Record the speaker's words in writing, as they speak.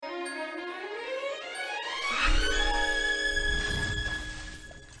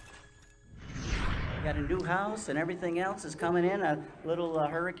had a new house and everything else is coming in. A little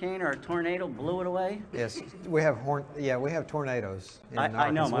hurricane or a tornado blew it away. Yes, we have we have tornadoes in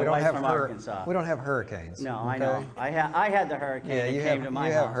I know, Arkansas. my wife's from Arkansas. We don't have hurricanes. No, okay? I know. I had the hurricane that came to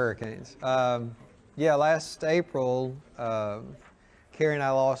my house. You have hurricanes. Last April, Carrie and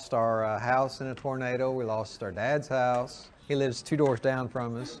I lost our house in a tornado. We lost our dad's house. He lives 2 doors down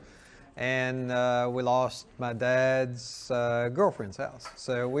from us. And we lost my dad's girlfriend's house.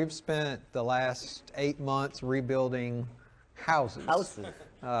 So we've spent the last 8 months rebuilding houses.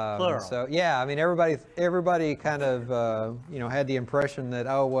 Plural. So yeah, I mean everybody kind of had the impression that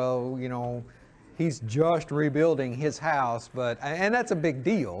he's just rebuilding his house, and that's a big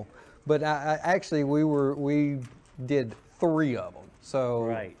deal. But actually we did 3 of them. So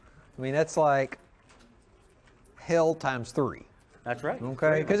right. I mean that's like hell times 3. That's right.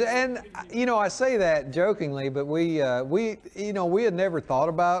 Okay, I say that jokingly, but we had never thought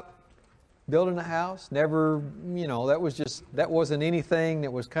about building a house. Never, that wasn't anything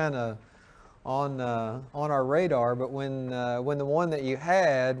that was kind of on our radar. But when the one that you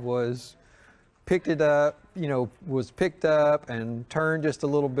had was picked up and turned just a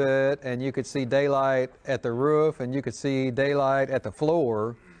little bit, and you could see daylight at the roof, and you could see daylight at the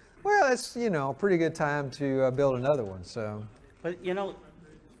floor. Well, that's a pretty good time to build another one. So. But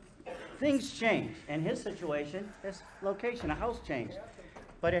things change. In his situation, this location, a house changed.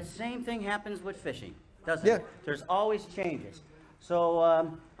 But the same thing happens with fishing, doesn't it? There's always changes. So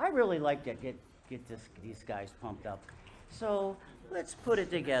I really like to get these guys pumped up. So let's put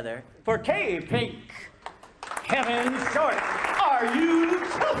it together for K-Pink. Kevin Short, are you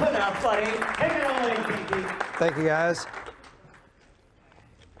tough enough, buddy? Take it away, Pinky. Thank you, guys.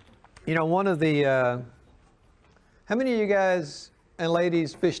 One of the... How many of you guys and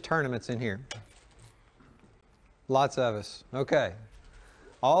ladies fish tournaments in here? Lots of us. Okay.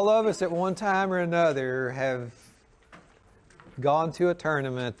 All of us at one time or another have gone to a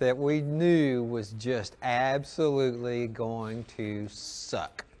tournament that we knew was just absolutely going to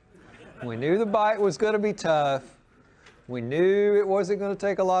suck. We knew the bite was going to be tough. We knew it wasn't going to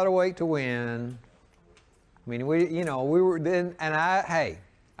take a lot of weight to win. I mean, we were then, and I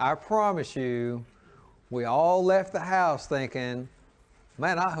promise you, we all left the house thinking,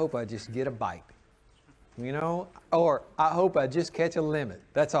 man, I hope I just get a bite, or I hope I just catch a limit.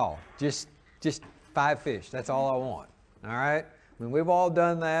 That's all. Just 5 fish. That's all I want. All right. I mean, we've all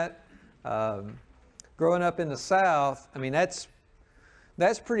done that. Growing up in the South, I mean, that's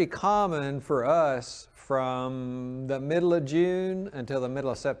pretty common for us from the middle of June until the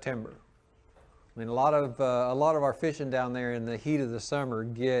middle of September. I mean, a lot of our fishing down there in the heat of the summer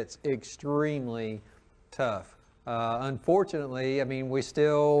gets extremely tough. Unfortunately, I mean, we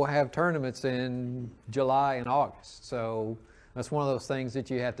still have tournaments in July and August, so that's one of those things that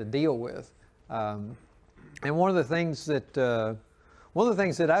you have to deal with. And one of the things that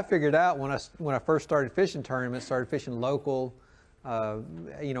I figured out when I first started fishing tournaments, started fishing local,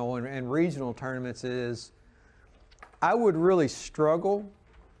 and regional tournaments, is I would really struggle.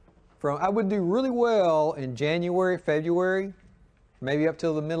 I would do really well in January, February, maybe up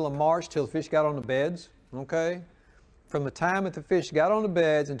till the middle of March, till the fish got on the beds. Okay? From the time that the fish got on the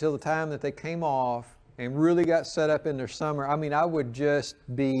beds until the time that they came off and really got set up in their summer, I mean, I would just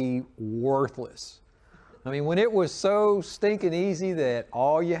be worthless. I mean, when it was so stinking easy that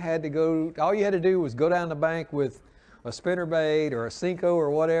all you had to do was go down the bank with a spinnerbait or a Senko or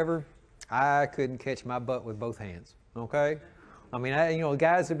whatever, I couldn't catch my butt with both hands. Okay? I mean,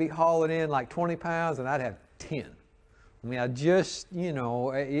 guys would be hauling in like 20 pounds and I'd have 10. I mean,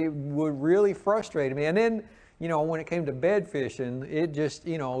 it would really frustrate me. And then, when it came to bed fishing, it just,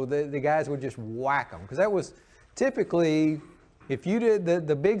 the guys would just whack them. Because that was typically, if you did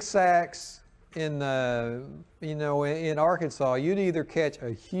the big sacks in Arkansas, you'd either catch a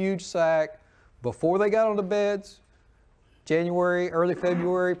huge sack before they got on the beds, January, early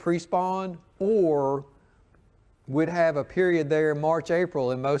February, pre-spawn, or we'd have a period there, March,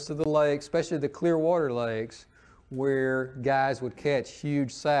 April, in most of the lakes, especially the clear water lakes, where guys would catch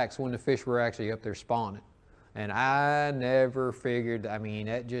huge sacks when the fish were actually up there spawning. And I never figured, I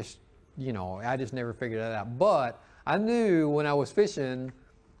just never figured that out. But I knew when I was fishing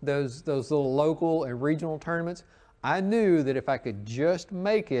those little local and regional tournaments, I knew that if I could just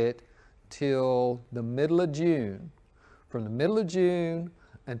make it till the middle of June, from the middle of June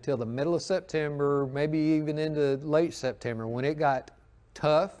until the middle of September, maybe even into late September, when it got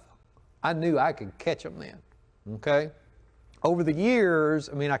tough, I knew I could catch them then. Okay? Over the years,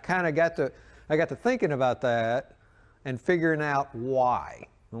 I mean, I got to thinking about that and figuring out why.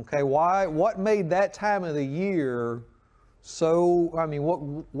 Okay? What made that time of the year so, I mean,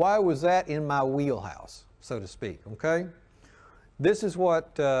 why was that in my wheelhouse, so to speak, okay? This is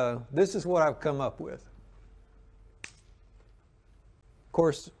what I've come up with. Of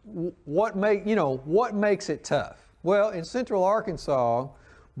course, what makes it tough? Well, in Central Arkansas,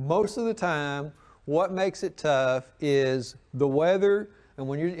 most of the time, what makes it tough is the weather, and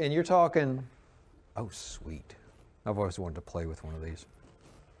when you're talking, oh sweet, I've always wanted to play with one of these.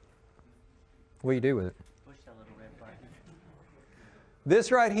 What do you do with it? Push that little red button.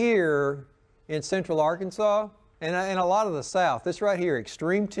 This right here in Central Arkansas, and a lot of the South, this right here,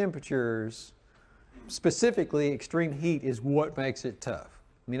 extreme temperatures, specifically extreme heat, is what makes it tough.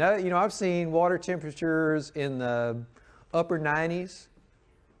 I mean, I've seen water temperatures in the upper 90s,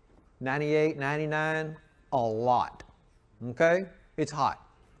 98, 99, a lot. Okay? It's hot.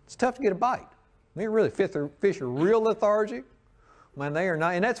 It's tough to get a bite. I mean, really, fish are real lethargic. Man, they are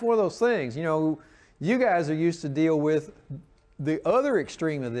not, and that's one of those things, you guys are used to deal with the other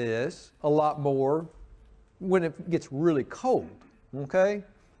extreme of this a lot more when it gets really cold, okay?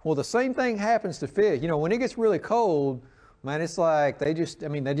 Well, the same thing happens to fish. When it gets really cold, man, it's like they just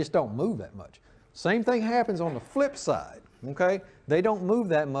don't move that much. Same thing happens on the flip side, okay? They don't move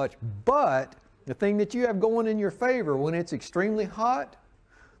that much, but the thing that you have going in your favor when it's extremely hot,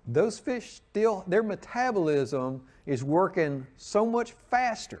 those fish their metabolism is working so much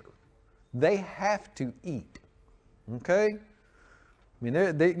faster. They have to eat, okay? I mean,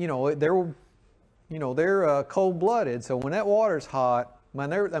 they're cold-blooded, so when that water's hot, man,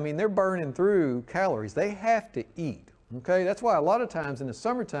 they're burning through calories. They have to eat, okay? That's why a lot of times in the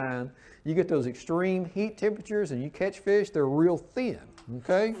summertime, you get those extreme heat temperatures and you catch fish, they're real thin,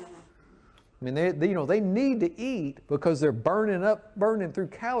 okay? I mean, they need to eat because they're burning through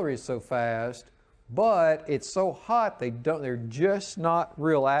calories so fast, but it's so hot they're just not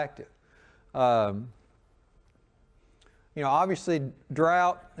real active. Obviously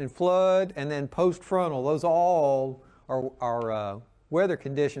drought and flood and then post-frontal, those all are weather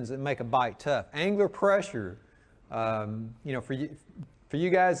conditions that make a bite tough. Angler pressure, for you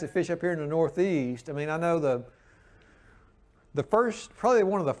guys that fish up here in the Northeast, I mean, I know probably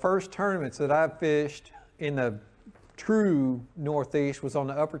one of the first tournaments that I've fished in the true Northeast was on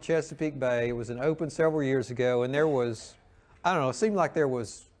the Upper Chesapeake Bay. It was an open several years ago, and there was, it seemed like there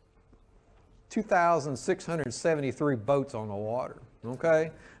was 2,673 boats on the water,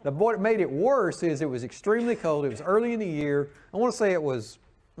 okay? Now, what made it worse is it was extremely cold. It was early in the year. I want to say it was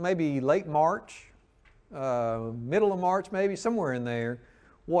maybe late March, middle of March maybe, somewhere in there.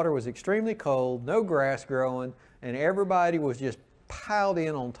 Water was extremely cold, no grass growing, and everybody was just piled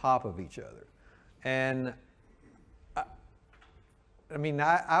in on top of each other. And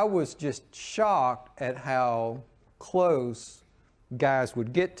I was just shocked at how close guys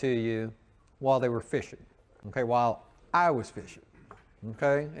would get to you while they were fishing, okay, while I was fishing,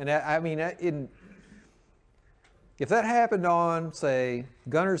 okay? And if that happened on, say,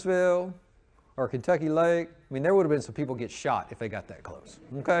 Guntersville or Kentucky Lake, there would have been some people get shot if they got that close,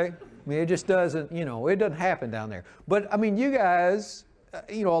 okay? It just doesn't, it doesn't happen down there. But, you guys,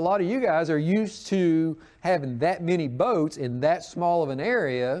 a lot of you guys are used to having that many boats in that small of an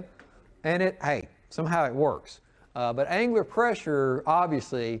area, and somehow it works. But angler pressure,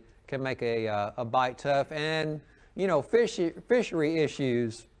 obviously, can make a bite tough, and fishery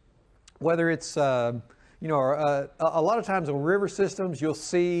issues, whether it's a lot of times on river systems you'll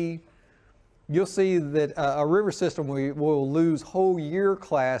see that a river system will lose whole year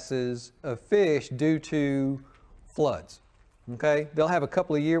classes of fish due to floods. Okay, they'll have a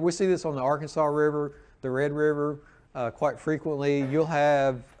couple of years. We see this on the Arkansas River, the Red River, quite frequently. You'll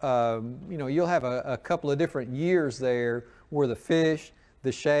have a couple of different years there where the fish,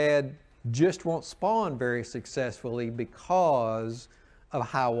 the shad, just won't spawn very successfully because of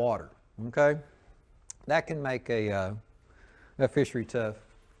high water. Okay, that can make a fishery tough.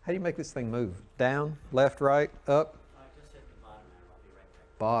 How do you make this thing move? Down, left, right, up? Just hit the bottom there. I'll be right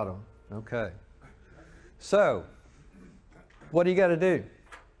back. Bottom. Okay. So, what do you got to do?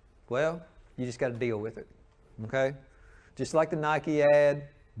 Well, you just got to deal with it. Okay? Just like the Nike ad,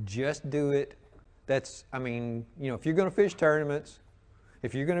 just do it. That's, if you're going to fish tournaments,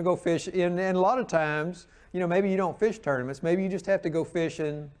 if you're going to go fish, and a lot of times, maybe you don't fish tournaments. Maybe you just have to go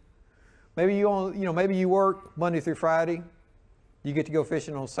fishing. Maybe you work Monday through Friday. You get to go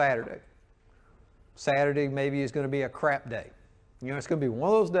fishing on Saturday. Saturday maybe is going to be a crap day. It's going to be one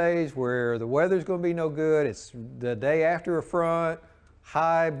of those days where the weather's going to be no good. It's the day after a front,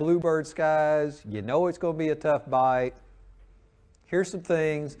 high bluebird skies. It's going to be a tough bite. Here's some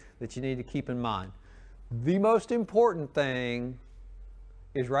things that you need to keep in mind. The most important thing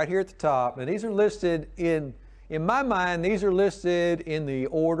is right here at the top, and these are listed in in my mind, these are listed in the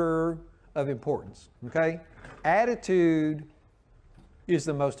order of importance, okay? Attitude is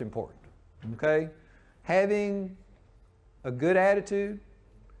the most important, okay? Having a good attitude,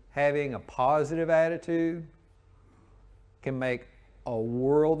 having a positive attitude can make a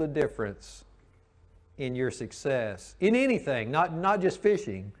world of difference in your success, in anything, not just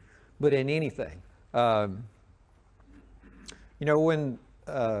fishing, but in anything. You know, when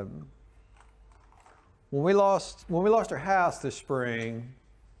we lost our house this spring,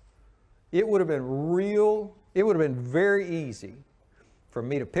 it would have been very easy for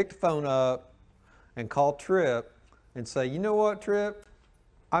me to pick the phone up and call Tripp and say, you know what, Tripp,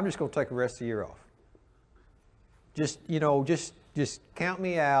 I'm just going to take the rest of the year off. Just count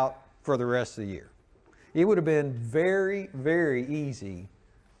me out for the rest of the year. It would have been very, very easy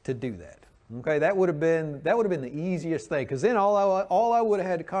to do that. Okay, that would have been the easiest thing, because then all I would have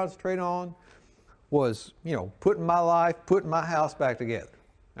had to concentrate on was, you know, putting my house back together.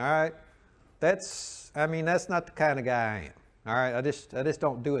 All right, that's not the kind of guy I am. All right, I just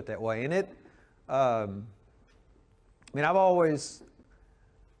don't do it that way. And I've always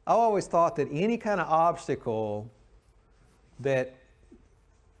thought that any kind of obstacle that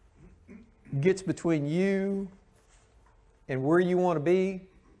gets between you and where you want to be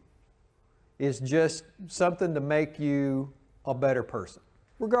is just something to make you a better person,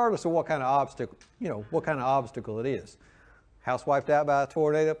 regardless of what kind of obstacle it is. House wiped out by a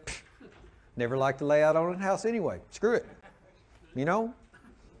tornado, never liked to lay out on a house anyway. Screw it. You know,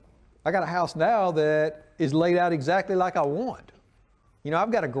 I got a house now that is laid out exactly like I want. You know,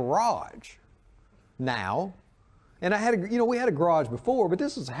 I've got a garage now, and we had a garage before, but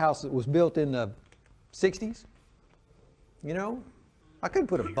this is a house that was built in the 60s. You know, I couldn't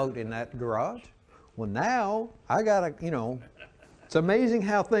put a boat in that garage. Well, now I got it's amazing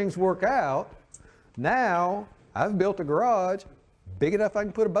how things work out. Now I've built a garage big enough I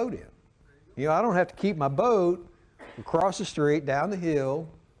can put a boat in. You know, I don't have to keep my boat across the street, down the hill,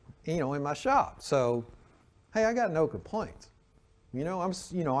 in my shop. So, hey, I got no complaints. You know, I'm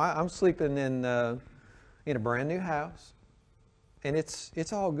sleeping in a brand new house, and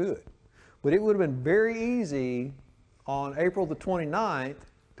it's all good. But it would have been very easy on April the 29th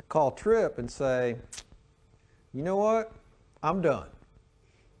to call Tripp and say, you know what, I'm done.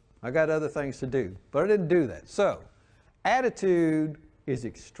 I got other things to do. But I didn't do that. So, attitude is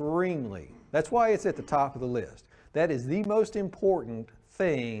that's why it's at the top of the list. That is the most important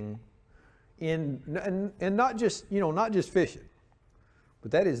thing and not just fishing,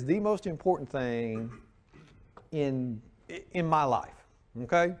 but that is the most important thing in my life.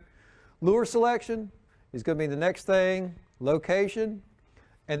 Okay? Lure selection is going to be the next thing, location,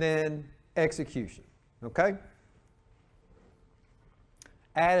 and then execution. Okay?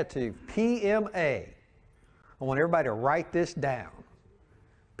 Attitude, PMA. I want everybody to write this down.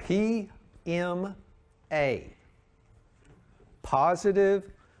 PMA.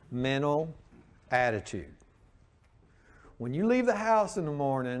 Positive mental attitude. When you leave the house in the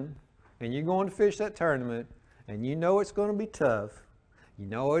morning and you're going to fish that tournament and you know it's going to be tough, you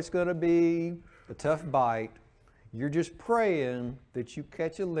know it's going to be a tough bite, you're just praying that you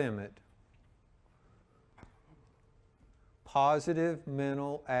catch a limit. Positive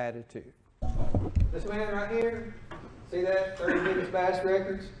mental attitude. This man right here, see that? 30 biggest bass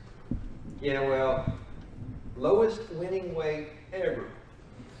records? Yeah, well, lowest winning weight ever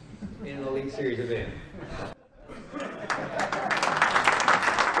in an Elite Series event.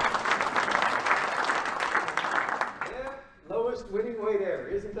 Yeah, lowest winning weight ever.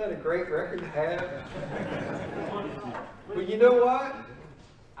 Isn't that a great record to have? But you know what?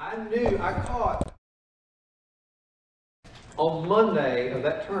 I caught on Monday of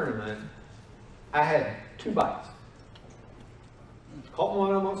that tournament, I had 2 bites. Caught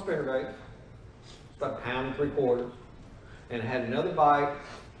one of them on spinnerbait. It's about 1.75 pounds. And I had another bite,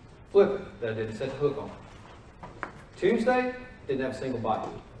 flipping, that I didn't set the hook on. Tuesday, didn't have a single bite.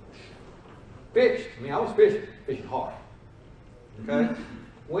 Fished. I was fishing hard. Okay?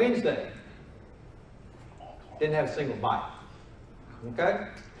 Wednesday, didn't have a single bite. Okay?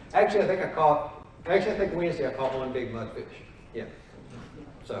 Actually, I think Wednesday I caught one big mudfish. Yeah.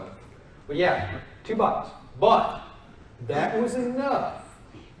 So, but yeah, 2 bites. But that was enough.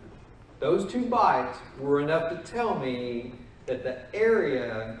 Those 2 bites were enough to tell me that the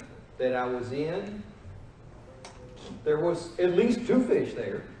area that I was in, there was at least 2 fish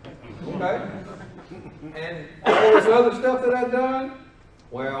there. Okay? And all this other stuff that I'd done,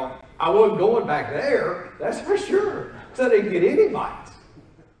 well, I wasn't going back there, that's for sure. So I didn't get any bites.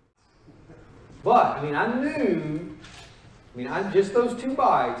 But, just those 2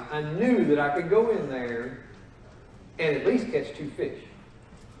 bites, I knew that I could go in there and at least catch 2 fish.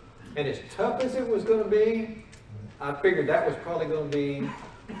 And as tough as it was going to be, I figured that was probably going to be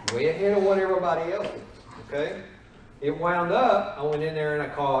way ahead of what everybody else was, okay? It wound up, I went in there and I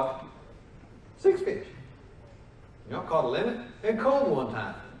caught 6 fish. You know, I caught a limit and cold one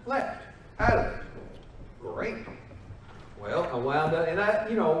time. Left, out of it. Great. Well, I wound up, and I,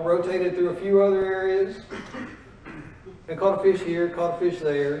 rotated through a few other areas and caught a fish here, caught a fish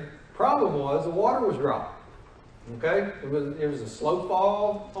there. Problem was, the water was dry. Okay? It was a slow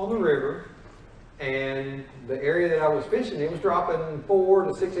fall on the river, and the area that I was fishing in was dropping 4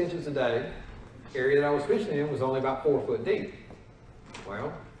 to 6 inches a day. The area that I was fishing in was only about 4 foot deep.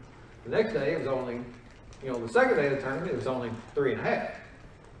 Well, the next day it was only, the second day of the tournament, it was only 3.5.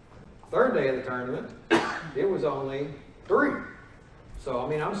 Third day of the tournament, it was only 3. So,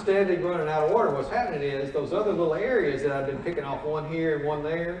 I'm steadily running out of water. What's happening is those other little areas that I've been picking off, one here and one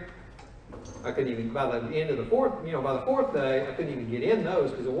there, I couldn't even, by the end of the fourth, by the 4th day, I couldn't even get in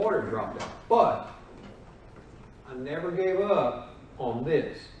those because the water dropped out. But I never gave up on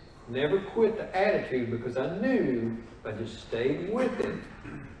this. Never quit the attitude, because I knew if I just stayed with it,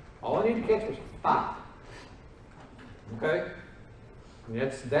 all I needed to catch was 5. Okay?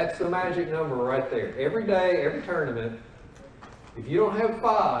 And that's the magic number right there. Every day, every tournament, if you don't have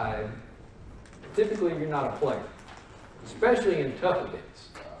 5, typically you're not a player, especially in tough events.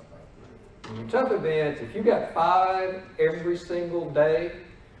 In tough events, if you got 5 every single day,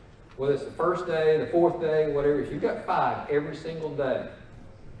 whether it's the first day, the 4th day, whatever, if you've got 5 every single day,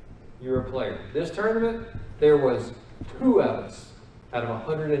 you're a player. This tournament, there was 2 of us out of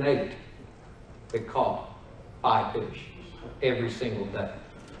 108 that caught 5 fish every single day.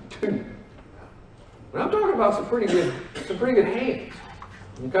 2. And I'm talking about some pretty good hands.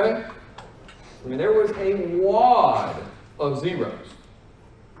 Okay? There was a wad of zeros.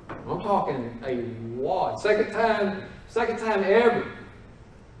 I'm talking a wad. Second time ever.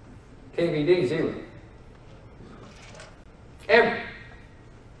 KVD 0. Ever.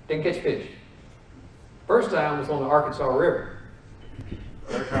 Didn't catch fish. First time was on the Arkansas River.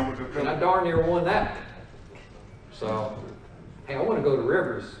 And I darn near won that. So, hey, I want to go to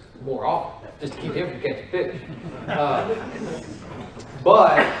rivers more often, just to keep him from catching fish.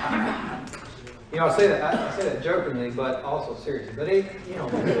 But, I say that jokingly, but also seriously. But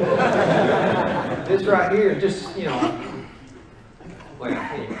this right here, just, anyway.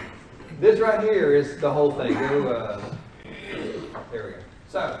 This right here is the whole thing. There we go.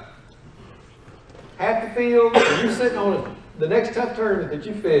 So, half the field, you're sitting on the next tough tournament that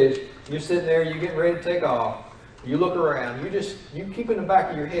you fish, you're sitting there, you're getting ready to take off, you look around, you keep in the back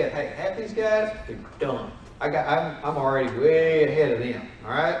of your head, hey, half these guys, they're done. I'm already way ahead of them,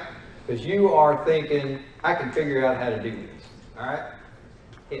 all right? Because you are thinking, I can figure out how to do this, all right?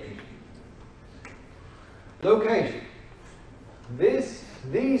 Hit me. Location. There's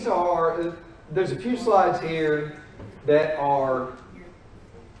a few slides here that are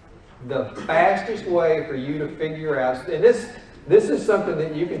the fastest way for you to figure out, and this is something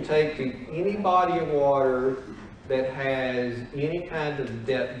that you can take to any body of water that has any kind of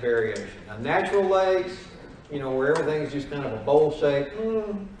depth variation. Now, natural lakes, where everything's just kind of a bowl shape,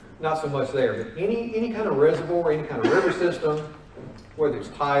 not so much there. But any kind of reservoir, any kind of river system, whether it's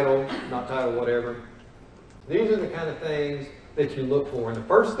tidal, not tidal, whatever, these are the kind of things that you look for. And the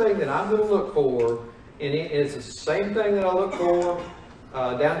first thing that I'm going to look for, and it's the same thing that I looked for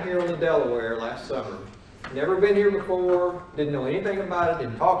down here on the Delaware last summer. Never been here before, didn't know anything about it,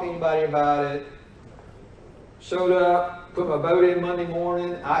 didn't talk to anybody about it. Showed up, put my boat in Monday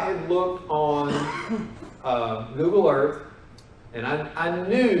morning. I had looked on Google Earth, and I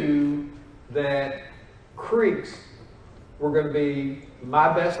knew that creeks were going to be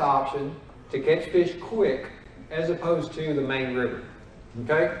my best option to catch fish quick, as opposed to the main river.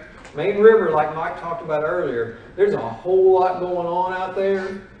 Okay? Main river, like Mike talked about earlier, there's a whole lot going on out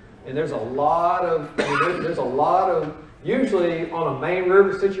there, and there's a lot of, usually on a main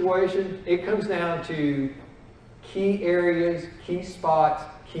river situation, it comes down to key areas, key spots,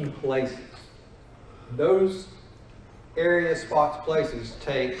 key places. Those areas, spots, places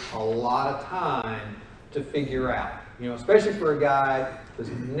take a lot of time to figure out. Especially for a guy that's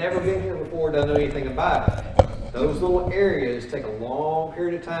never been here before, doesn't know anything about it. Those little areas take a long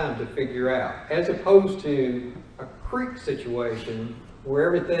period of time to figure out, as opposed to a creek situation where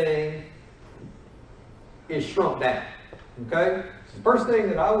everything is shrunk down. Okay? The first thing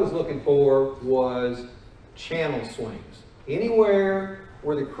that I was looking for was channel swings. Anywhere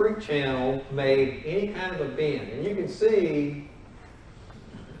where the creek channel made any kind of a bend. And you can see,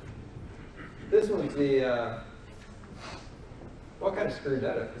 this one's the, what kind of screwed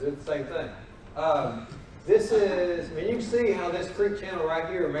that up? Because it's the same thing. This is, I mean, you can see how this creek channel right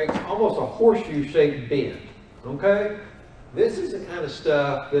here makes almost a horseshoe-shaped bend, okay? This is the kind of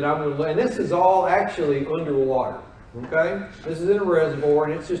stuff that I'm going to, and this is all actually underwater, okay? This is in a reservoir,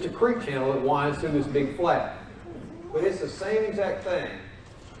 and it's just a creek channel that winds through this big flat. But it's the same exact thing.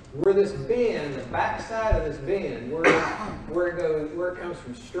 Where this bend, the backside of this bend, where it comes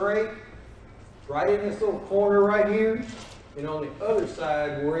from straight, right in this little corner right here, and on the other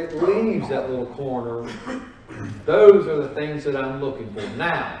side where it leaves that little corner, those are the things that I'm looking for.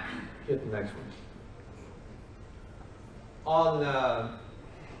 Now, hit the next one.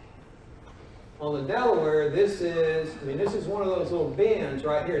 On the Delaware, this is one of those little bends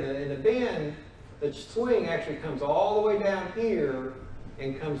right here. And the bend, the swing actually comes all the way down here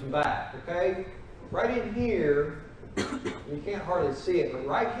and comes back, okay? Right in here, you can't hardly see it, but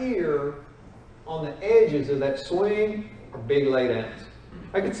right here, on the edges of that swing, are big laydowns.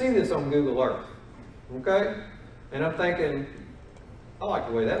 I can see this on Google Earth, okay? And I'm thinking, I like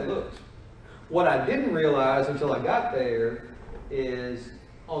the way that looks. What I didn't realize until I got there is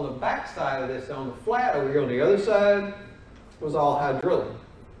on the back side of this, on the flat over here on the other side, was all hydrilla,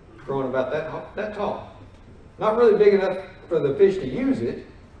 growing about that tall. Not really big enough for the fish to use it,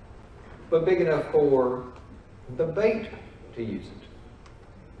 but big enough for the bait to use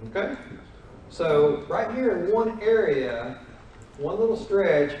it, okay? So right here in one area, one little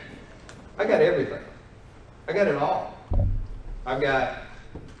stretch, I got everything. I got it all. I've got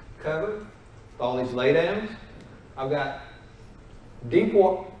cover, all these laydowns. I've got deep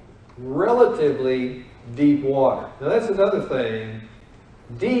water, relatively deep water. Now that's another thing.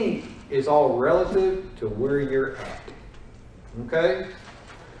 Deep is all relative to where you're at. Okay?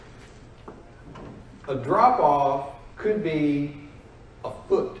 A drop off could be a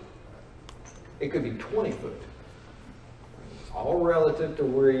foot. It could be 20 foot. It's all relative to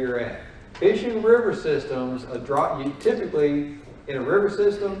where you're at. Fishing river systems, typically in a river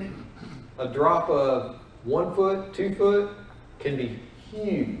system, a drop of 1 foot, 2 foot can be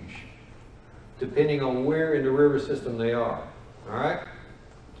huge, depending on where in the river system they are. All right.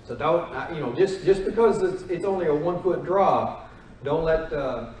 So don't, just because it's only a 1 foot drop, don't let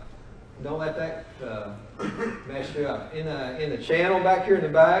that mess you up. In the channel back here in the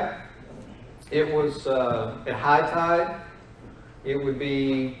back, it was at high tide, it would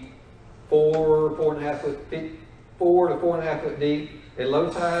be 4 to 4.5 foot deep. At low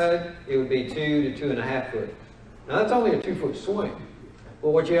tide, it would be 2 to 2.5 foot. Now that's only a 2 foot swing. But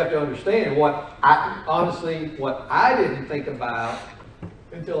what you have to understand, what I didn't think about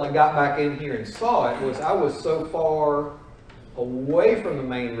until I got back in here and saw it, was I was so far away from the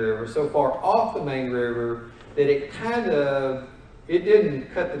main river, so far off the main river, that it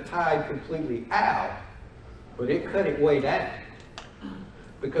didn't cut the tide completely out, but it cut it way down.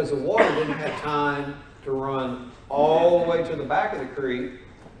 Because the water didn't have time to run all the way to the back of the creek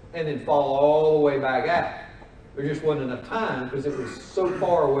and then fall all the way back out. There just wasn't enough time because it was so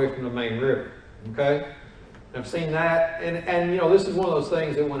far away from the main river. Okay? I've seen that, and this is one of those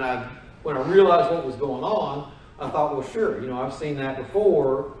things that when I realized what was going on, I thought, well, sure, I've seen that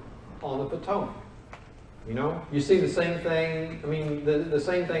before on the Potomac. You see the same thing. I mean, the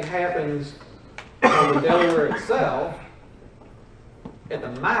same thing happens on the Delaware itself. At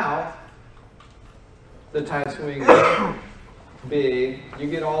the mouth, the tide swing is big. You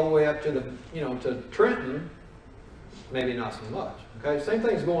get all the way up to to Trenton, maybe not so much. Okay, same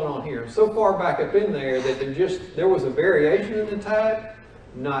thing's going on here. So far back up in there that there was a variation in the tide,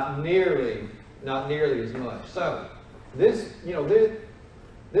 not nearly as much. So this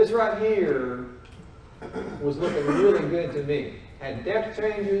right here was looking really good to me. Had depth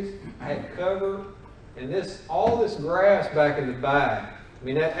changes, had cover, and all this grass back in the back. I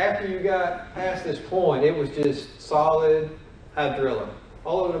mean, after you got past this point, it was just solid hydrilla,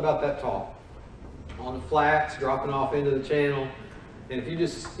 all of it about that tall, on the flats, dropping off into the channel. And if you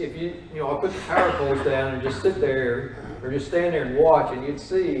I put the power poles down and just sit there, or just stand there and watch, and you'd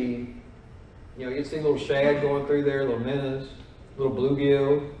see little shad going through there, little minnows, little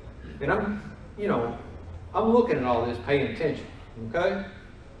bluegill, and I'm looking at all this, paying attention. Okay, I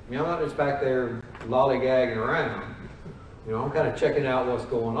mean, I'm not just back there lollygagging around. I'm kind of checking out what's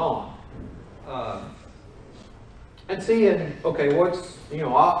going on. And seeing, okay,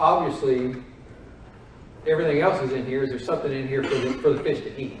 obviously, everything else is in here. Is there something in here for the fish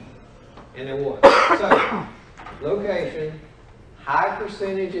to eat? And there was. So, location, high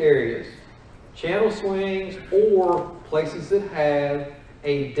percentage areas, channel swings, or places that have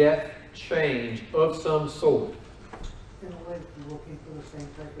a depth change of some sort. In a lake, you're looking for the same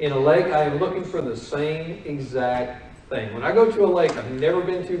type of In a lake, I am looking for the same exact thing. When I go to a lake I've never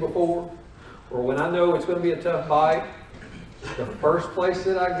been to before, or when I know it's going to be a tough bite, the first place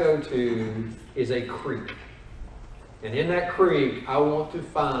that I go to is a creek. And in that creek, I want to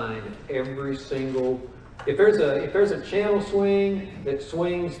find every single, if there's a channel swing that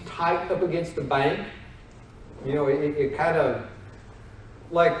swings tight up against the bank, you know, it kind of,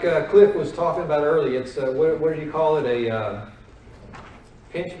 like Cliff was talking about earlier, it's, what did he call it, a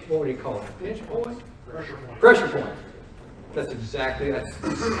pinch, what would he call it, a pinch point? Pressure point. Pressure point. That's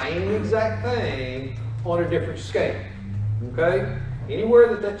the same exact thing on a different scale, okay?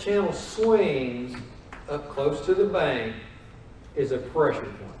 Anywhere that channel swings up close to the bank is a pressure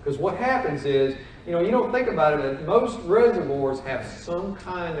point. Because what happens is, you know, you don't think about it, but most reservoirs have some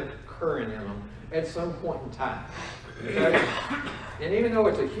kind of current in them at some point in time, okay? And even though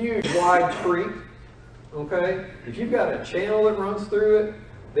it's a huge, wide creek, okay, if you've got a channel that runs through it,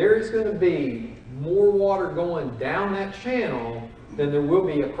 there is going to be more water going down that channel than there will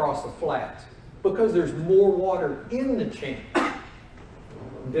be across the flats, because there's more water in the channel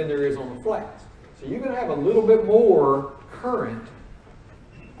than there is on the flats. So you're going to have a little bit more current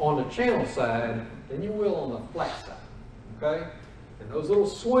on the channel side than you will on the flat side, okay? And those little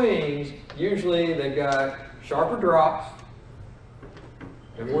swings, usually they've got sharper drops,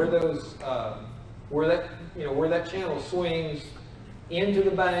 and where those, where that channel swings into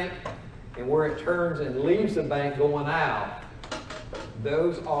the bank and where it turns and leaves the bank going out,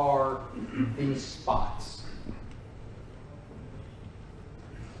 those are these spots.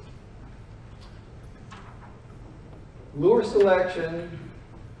 Lure selection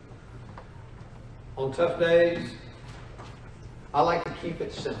on tough days, I like to keep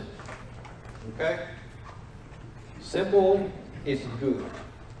it simple. Okay? Simple is good.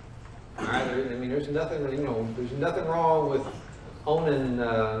 All right? I mean, there's nothing, there's nothing wrong with owning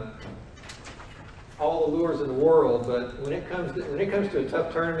all the lures in the world, but when it comes to a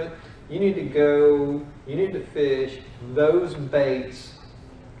tough tournament, you need to fish those baits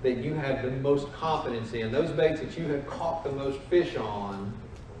that you have the most confidence in, those baits that you have caught the most fish on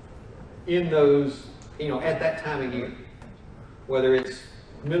in those, at that time of year. Whether it's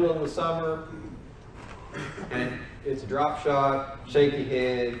middle of the summer and it's a drop shot, shaky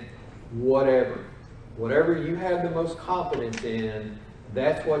head, whatever. Whatever you have the most confidence in,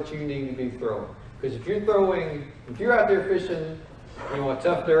 that's what you need to be throwing. Because if you're out there fishing, a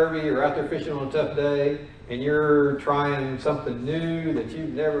tough derby, or out there fishing on a tough day, and you're trying something new that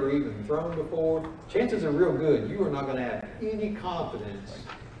you've never even thrown before, chances are real good you are not going to have any confidence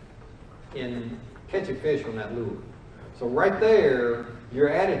in catching fish on that lure. So right there, your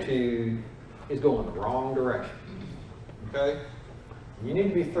attitude is going the wrong direction. Okay? You need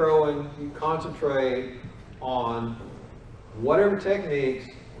to be you concentrate on whatever techniques,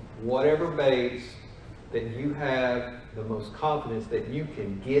 whatever baits that you have the most confidence that you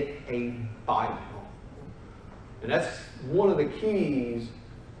can get a bite on. And that's one of the keys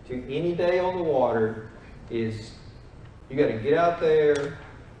to any day on the water is you got to get out there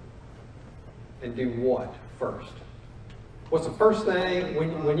and do what first? What's the first thing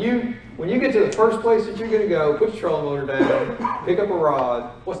when you get to the first place that you're going to go? Put your trolling motor down, pick up a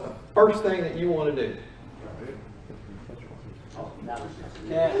rod. What's the first thing that you want to do?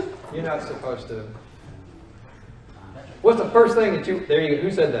 You're not supposed to. What's the first thing that you? There you go.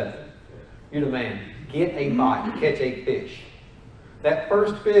 Who said that? You're the man. Get a bite. Catch a fish. That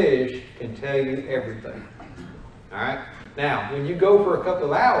first fish can tell you everything. All right. Now, when you go for a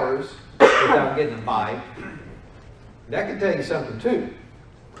couple of hours without getting a bite, that can tell you something too.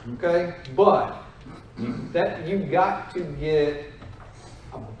 Okay? But you've got to get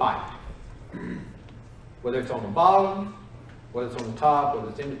a bite. Whether it's on the bottom, whether it's on the top, whether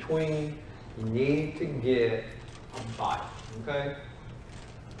it's in between, you need to get a bite. Okay?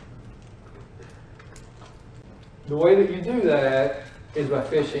 The way that you do that is by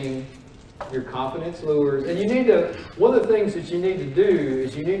fishing your confidence lures. And one of the things that you need to do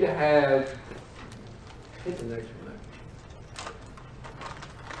is you need to have, hit the next one.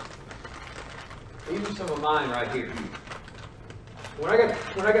 These are some of mine right here. When I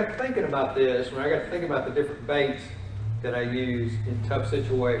got thinking about this, when I got to think about the different baits that I use in tough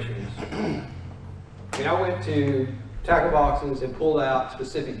situations, I went to tackle boxes and pulled out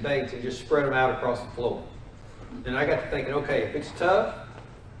specific baits and just spread them out across the floor. And I got to thinking, okay, if it's tough,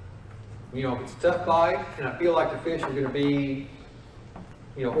 if it's a tough bite, and I feel like the fish are going to be,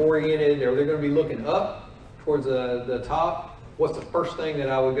 oriented, or they're going to be looking up towards the top, what's the first thing that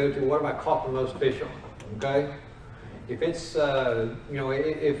I would go to? What have I caught the most fish on? Okay? If it's,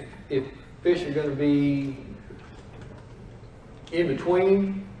 if fish are going to be in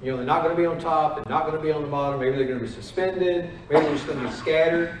between, they're not going to be on top, they're not going to be on the bottom, maybe they're going to be suspended, maybe they're just going to be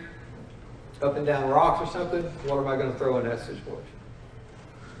scattered. up and down rocks or something, what am I going to throw in that situation?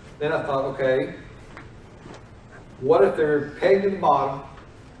 Then I thought, okay, what if they're pegged to the bottom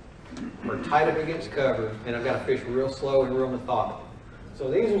or tied up against cover, and I've got to fish real slow and real methodical? So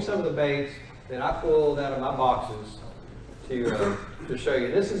these are some of the baits that I pulled out of my boxes to show you.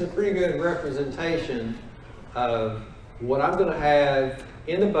 This is a pretty good representation of what I'm going to have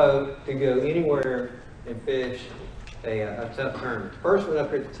in the boat to go anywhere and fish a tough tournament. First one up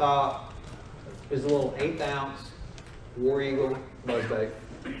here at the top is a little 1/8 ounce War Eagle buzzbait.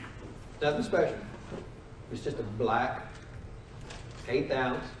 Nothing special. It's just a black 1/8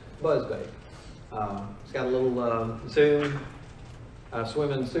 ounce buzzbait. It's got a little Zoom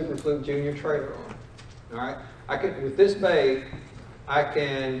Swimming Super Fluke Junior trailer on it. All right. With this bait, I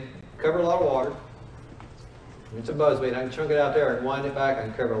can cover a lot of water. It's a buzzbait. I can chunk it out there and wind it back. I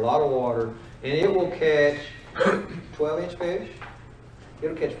can cover a lot of water, and it will catch 12-inch fish.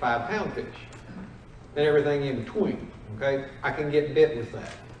 It'll catch 5-pound fish, and everything in between. Okay, I can get bit with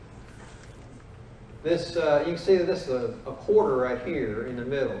that. This you can see that this is a quarter right here in the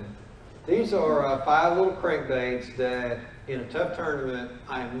middle. These are 5 little crankbaits that, in a tough tournament,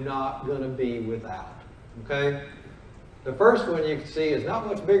 I am not going to be without. Okay, the first one you can see is not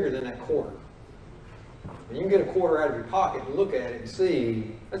much bigger than that quarter. And you can get a quarter out of your pocket and look at it and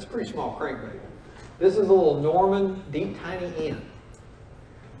see that's a pretty small crankbait. This is a little Norman Deep Tiny N.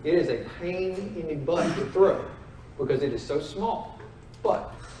 It is a pain in the butt to throw because it is so small,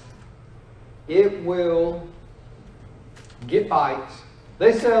 but it will get bites.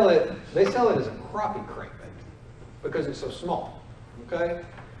 They sell it as a crappie crankbait because it's so small. Okay,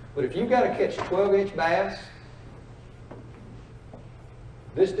 but if you've got to catch 12-inch bass,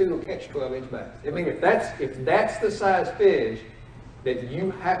 this dude will catch 12-inch bass. I mean, if that's the size fish that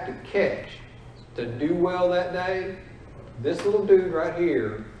you have to catch to do well that day, this little dude right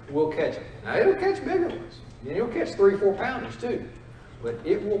here will catch it. Now, it'll catch bigger ones. And it'll catch 3-4 pounders too. But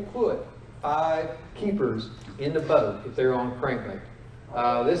it will put 5 keepers in the boat if they're on crankbait.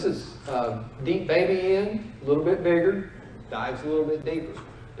 This is Deep Baby N, a little bit bigger, dives a little bit deeper.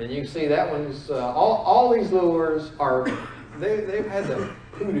 And you can see that one's, all these lures are, they've had the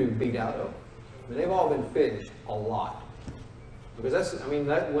hoodoo beat out of them. I mean, they've all been fished a lot. Because that's, I mean,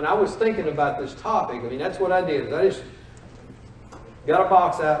 when I was thinking about this topic, I mean, that's what I did. Is I just got a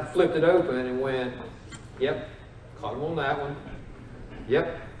box out and flipped it open and went, yep, caught them on that one.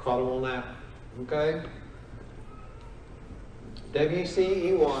 Yep, caught them on that one. Okay?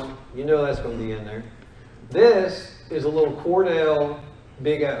 WCE1, you know that's going to be in there. This is a little Cordell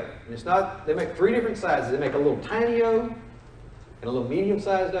Big O. And it's not, they make 3 different sizes. They make a little tiny O, and a little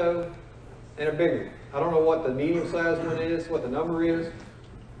medium-sized O, and a bigger one. I don't know what the medium-sized one is, what the number is,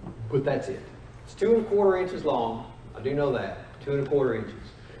 but that's it. It's 2 1/4 inches long. I do know that, 2 1/4 inches.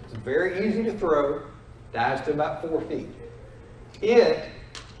 It's very easy to throw, dives to about 4 feet. It,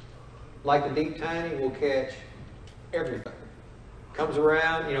 like the Deep Tiny, will catch everything. Comes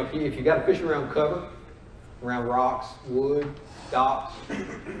around, you know, if you got to fish around cover, around rocks, wood, docks,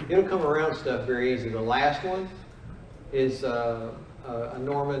 it'll come around stuff very easy. The last one is a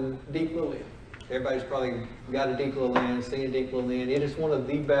Norman Deep Lilian. Everybody's probably got a Deep Lilian, seen a Deep Lilian. It is one of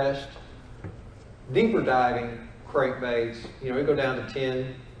the best deeper diving crankbaits. You know, we go down to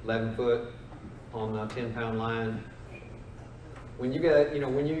 10, 11 foot on a 10-pound line. When you got, you know,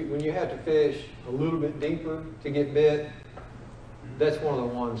 when you have to fish a little bit deeper to get bit, that's one of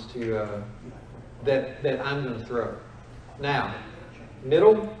the ones to that I'm going to throw. Now,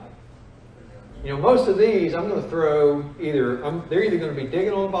 middle, you know, most of these I'm going to throw they're either going to be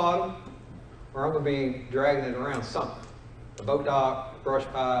digging on the bottom or I'm going to be dragging it around something. A boat dock, brush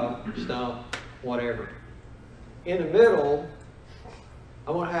pile, stump, whatever. In the middle,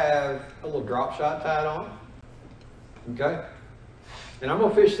 I'm going to have a little drop shot tied on. Okay? And I'm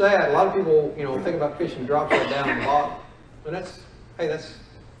going to fish that. A lot of people, you know, think about fishing drop shot down on the bottom. And that's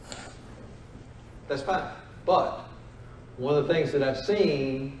fine. But one of the things that I've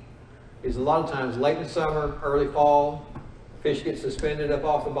seen is a lot of times late in the summer, early fall, fish get suspended up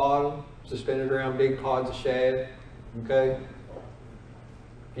off the bottom, suspended around big pods of shad. Okay?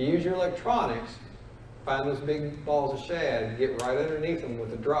 If you use your electronics, find those big balls of shad, get right underneath them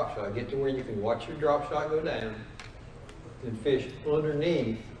with a drop shot. Get to where you can watch your drop shot go down and fish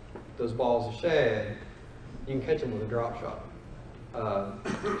underneath those balls of shad. You can catch them with a drop shot.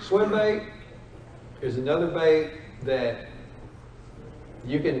 Swim bait is another bait that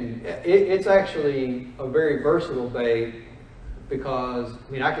you can, it's actually a very versatile bait because,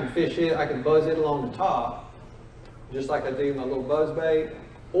 I mean, I can fish it, I can buzz it along the top, just like I do my little buzz bait,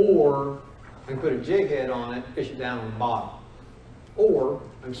 or I can put a jig head on it, fish it down on the bottom. Or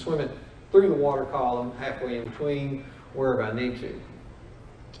I can swim it through the water column, halfway in between, wherever I need to.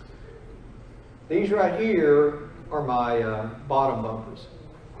 These right here are my bottom bumpers.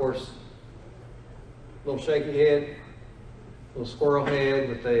 Of course, little shaky head, little squirrel head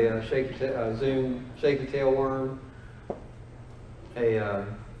with a Zoom shaky tail worm, a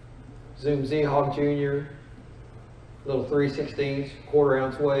Zoom Z-Hog Jr., little 3/16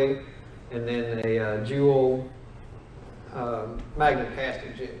 quarter-ounce weight, and then a Jewel magnet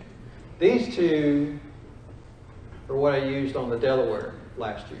casting jig. These two are what I used on the Delaware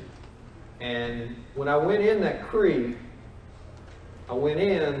last year. And when I went in that creek, I went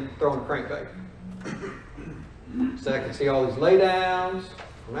in throwing a crankbait. So I could see all these laydowns.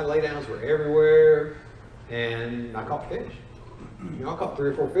 My laydowns were everywhere, and I caught fish. You know, I caught 3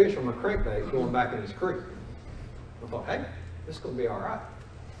 or 4 fish on my crankbait going back in this creek. I thought, hey, this is going to be all right.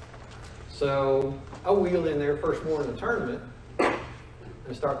 So I wheeled in there first morning of the tournament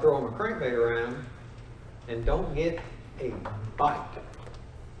and start throwing my crankbait around and don't get a bite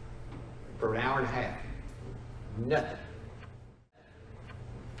for an hour and a half. Nothing.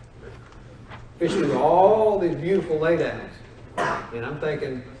 Fish through all these beautiful laydowns. And I'm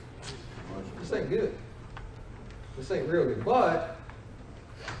thinking, this ain't good. This ain't real good. But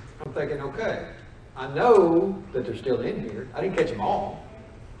I'm thinking, okay, I know that they're still in here. I didn't catch them all.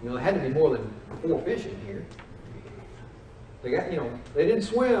 You know, there had to be more than 4 fish in here. They got, you know, they didn't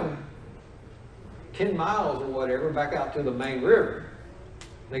swim 10 miles or whatever back out to the main river.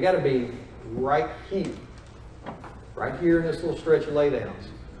 They got to be right here in this little stretch of laydowns.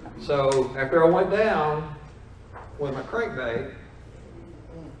 So after I went down with my crankbait,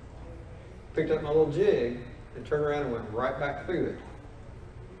 picked up my little jig and turned around and went right back through it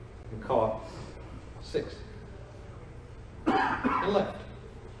and caught 6 and left.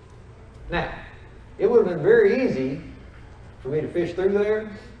 Now, it would have been very easy for me to fish through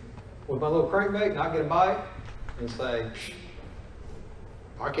there with my little crankbait, not get a bite, and say,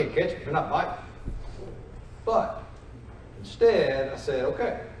 I can't catch them, they're not biting. But instead, I said,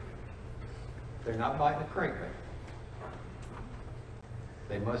 okay, they're not biting a crankbait.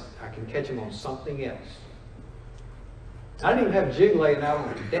 I can catch them on something else. I didn't even have a jig laying out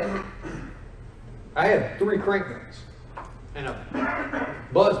on the deck. I had 3 crankbaits and a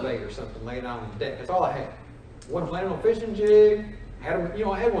buzzbait or something laying out on the deck. That's all I had. Wasn't planning on fishing jig. Had them, you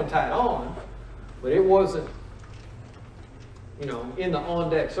know, I had one tied on, but it wasn't, you know, in the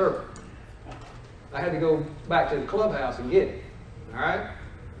on-deck circle. I had to go back to the clubhouse and get it. All right?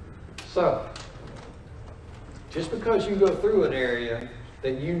 So, just because you go through an area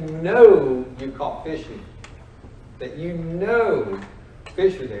that you know you caught fish in, that you know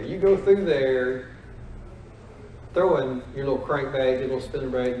fish are there, you go through there throwing your little crankbait, your little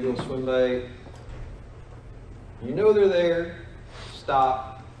spinnerbait, your little swim bait. You know they're there,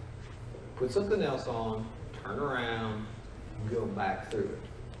 stop, put something else on, turn around, go back through it.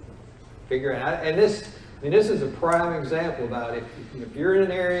 Figure it out. And this is a prime example about if you're in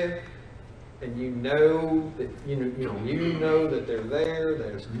an area and you know that you know that they're there,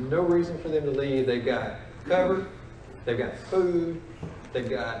 there's no reason for them to leave. They've got cover, they've got food, they've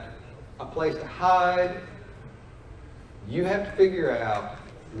got a place to hide. You have to figure out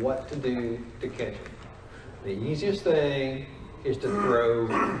what to do to catch them. The easiest thing is to throw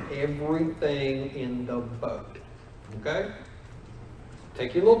everything in the boat. Okay?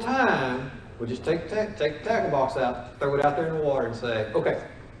 Take your little time. We'll just take the tackle box out, throw it out there in the water and say, okay,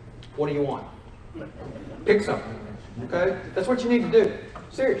 what do you want? Pick something. Okay? That's what you need to do.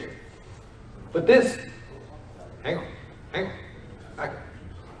 Seriously. But this, hang on. Back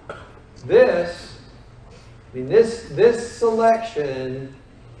up. This selection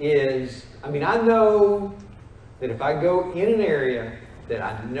is, I know that if I go in an area that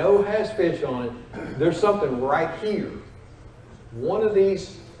I know has fish on it, there's something right here. One of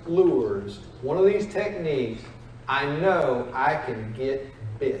these lures, one of these techniques, I know I can get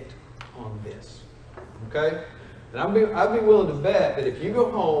bit on this. Okay? And I'd be willing to bet that if you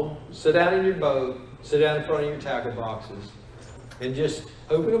go home, sit down in your boat, sit down in front of your tackle boxes, and just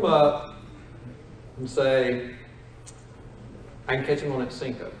open them up and say, I can catch them on that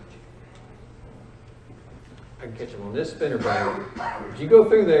Cinco. I can catch them on this spinnerbait. If you go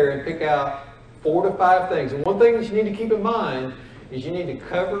through there and pick out 4 to 5 things, and one thing that you need to keep in mind is you need to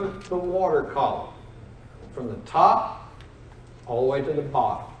cover the water column from the top all the way to the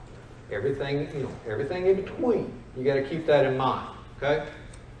bottom. Everything in between. You got to keep that in mind. Okay?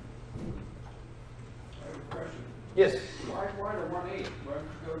 Yes. Why the 1/8? Why don't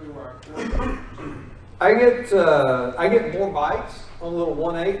you go to 4? I get more bites on a little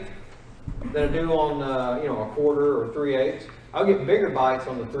 1/8 than I do on a quarter or 3/8. I'll get bigger bites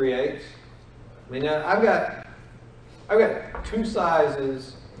on the 3/8, I mean, I've got two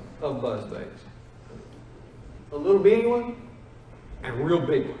sizes of buzzbaits. A little bitty one and real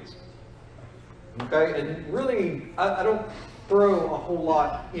big ones. Okay, and really, I don't throw a whole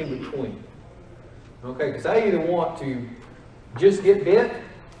lot in between. Okay, because I either want to just get bit,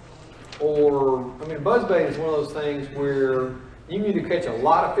 or, I mean, a buzzbait is one of those things where you can either catch a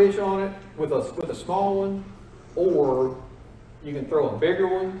lot of fish on it with a small one, or you can throw a bigger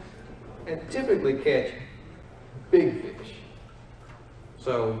one and typically catch big fish.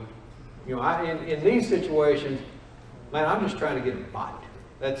 So, you know, in these situations, man, I'm just trying to get a bite.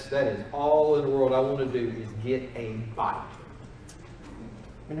 That is all in the world I want to do, is get a bite.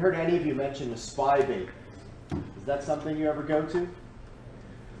 I haven't heard any of you mention a spy bait. Is that something you ever go to?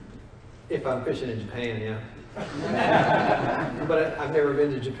 If I'm fishing in Japan, yeah. But I've never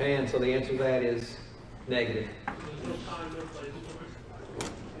been to Japan, so the answer to that is negative.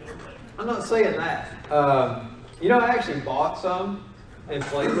 I'm not saying that. You know, I actually bought some and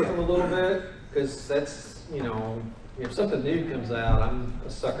played with them a little bit, because that's, you know, if something new comes out, I'm a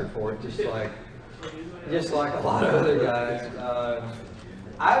sucker for it, just like a lot of other guys.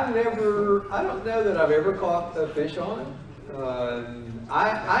 I don't know that I've ever caught a fish on it.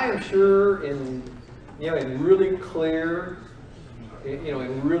 I am sure in really clear,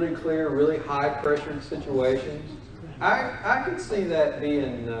 really high pressured situations, I could see that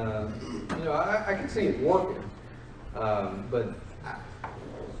being, I could see it working. But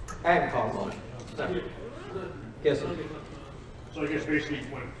I haven't caught one. No. Yes, sir. So I guess basically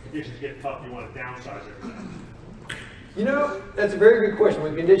when conditions get tough, you want to downsize everything. You know, that's a very good question.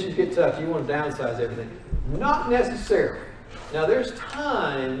 When conditions get tough, you want to downsize everything. Not necessarily. Now, there's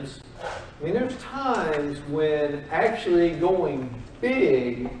times when actually going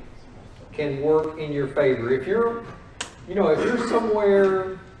big can work in your favor. If you're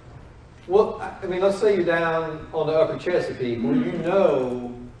somewhere, well, I mean, let's say you're down on the upper Chesapeake where you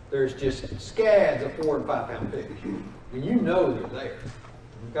know there's just scads of 4 and 5 pound fish. I mean, you know they're there.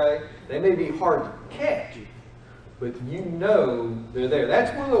 Okay? They may be hard to catch, but you know they're there.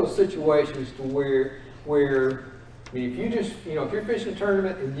 That's one of those situations to where I mean, if you just, if you're fishing a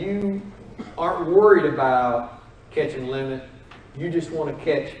tournament and you aren't worried about catching limit, you just want to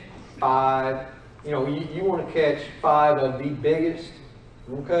catch 5, you want to catch 5 of the biggest,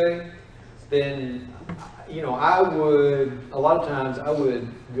 okay? Then, a lot of times I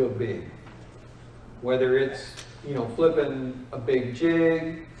would go big. Whether it's, flipping a big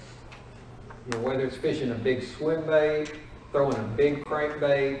jig, whether it's fishing a big swim bait, throwing a big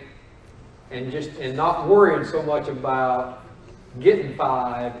crankbait, and not worrying so much about getting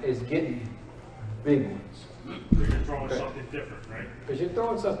 5 as getting big ones. Because you're throwing something different, right? Because you're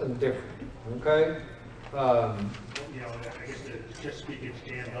throwing something different, okay? I guess the Chesapeake gets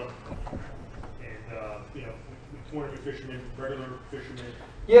jammed up, and tournament fishermen, regular fishermen.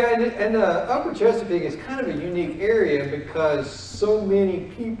 Yeah, and the upper Chesapeake is kind of a unique area because so many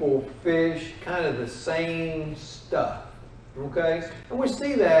people fish kind of the same stuff. Okay, and we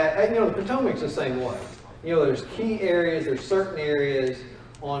see that, and the Potomac's the same way. There's key areas, there's certain areas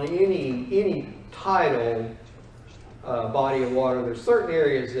on any tidal body of water. There's certain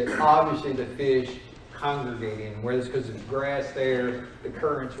areas that obviously the fish congregate in, whether it's because there's grass there, the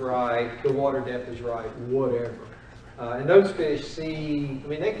current's right, the water depth is right, whatever. And those fish they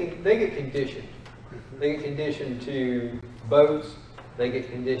get conditioned. They get conditioned to boats. They get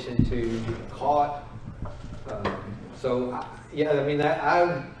conditioned to get caught.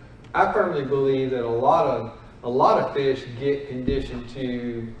 I firmly believe that a lot of fish get conditioned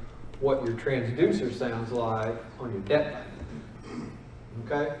to what your transducer sounds like on your depth line.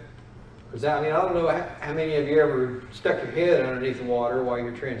 Okay? Because I don't know how many of you ever stuck your head underneath the water while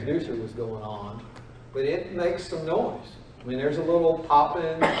your transducer was going on, but it makes some noise. I mean, there's a little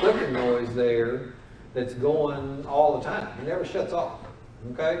popping, clicking noise there that's going all the time. It never shuts off.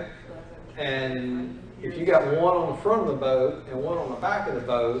 Okay? And if you got one on the front of the boat and one on the back of the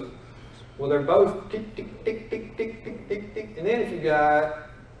boat, well, they're both tick, tick, tick, tick, tick, tick, tick, tick. And then if you got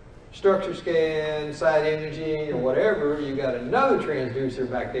structure scan, side energy, or whatever, you got another transducer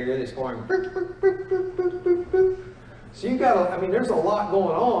back there that's going boop, boop, boop, boop, boop, boop, boop. So you got, there's a lot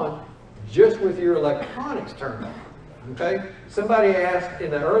going on just with your electronics turned on. Okay? Somebody asked in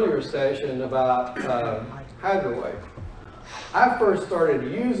the earlier session about HydroWave. I first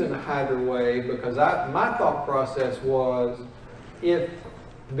started using HydroWave because my thought process was, if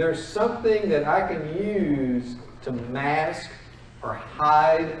there's something that I can use to mask or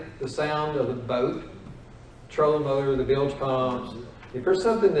hide the sound of the boat, trolling motor, the bilge pumps, if there's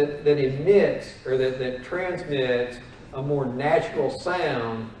something that emits or that transmits a more natural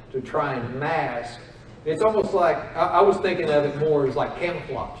sound to try and mask. It's almost like, I was thinking of it more as like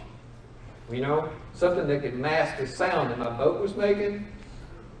camouflage. You know, something that could mask the sound that my boat was making.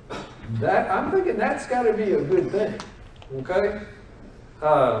 I'm thinking that's got to be a good thing. Okay?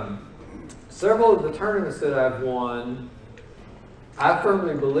 Several of the tournaments that I've won, I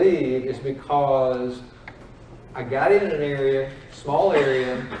firmly believe is because I got in an area, small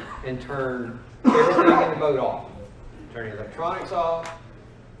area, and turned everything in the boat off. Turned the electronics off,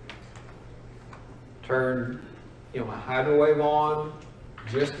 turned, my hydrowave on,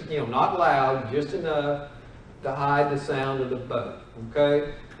 just, not loud, just enough to hide the sound of the boat,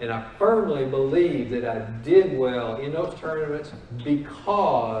 okay? And I firmly believe that I did well in those tournaments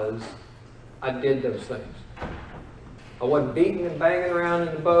because I did those things. I wasn't beating and banging around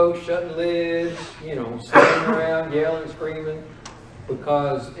in the boat, shutting lids, standing around, yelling, screaming,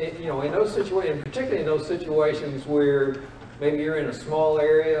 because, in those situations, particularly in those situations where maybe you're in a small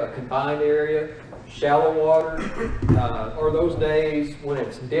area, a confined area, shallow water, or those days when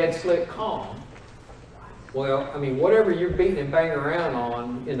it's dead slick calm, well, whatever you're beating and banging around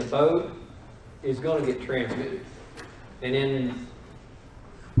on in the boat is going to get transmitted. And in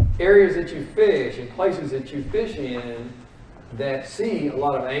areas that you fish and places that you fish in that see a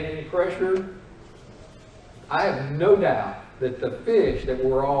lot of angling pressure, I have no doubt that the fish that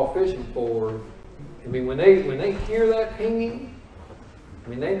we're all fishing for, when they hear that pinging,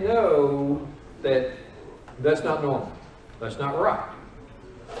 they know that that's not normal. That's not right.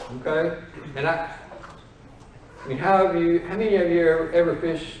 Okay? And how many of you ever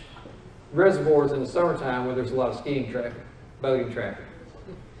fish reservoirs in the summertime where there's a lot of skiing traffic, boating traffic?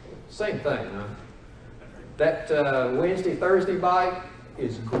 Same thing, huh? That Wednesday, Thursday bite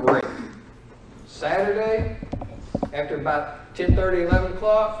is great. Saturday, after about 10:30, 11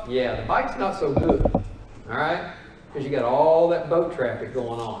 o'clock, yeah, the bite's not so good. All right? Because you got all that boat traffic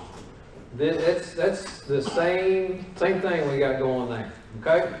going on. That's the same thing we got going there.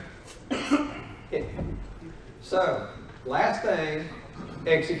 Okay? So, last thing,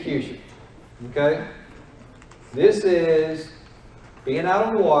 execution. Okay? This is being out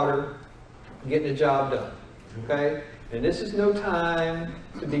on the water, getting the job done. Okay? And this is no time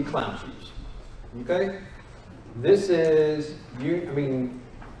to be clown shoes. Okay? This is, you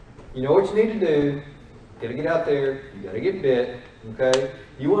know what you need to do. You gotta get out there, you gotta get bit. Okay?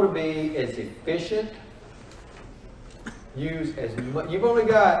 You want to be as efficient. Use as much. You've only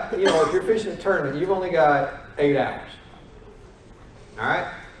got, if you're fishing a tournament, you've only got 8 hours. All right?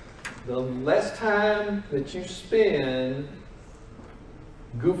 The less time that you spend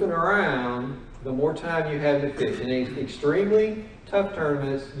goofing around, the more time you have to fish. In these extremely tough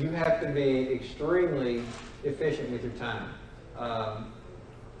tournaments, you have to be extremely efficient with your time.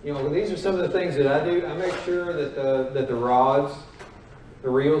 These are some of the things that I do. I make sure that the rods, the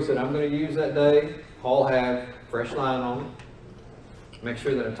reels that I'm going to use that day, all have fresh line on them. Make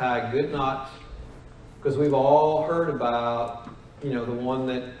sure that I tie good knots, because we've all heard about, the one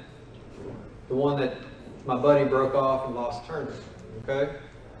that my buddy broke off and lost the tournament. Okay,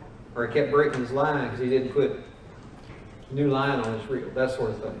 or he kept breaking his line because he didn't put new line on his reel. That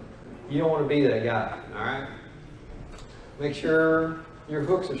sort of thing. You don't want to be that guy. All right. Make sure your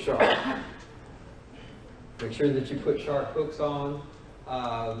hooks are sharp. Make sure that you put sharp hooks on.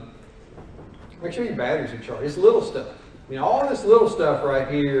 Make sure your batteries are charged. It's little stuff. All this little stuff right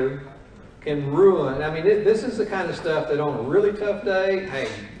here can ruin. This is the kind of stuff that on a really tough day, hey,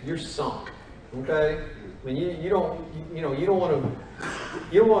 you're sunk. Okay? You don't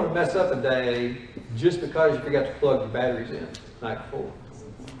want to mess up a day just because you forgot to plug your batteries in the night before.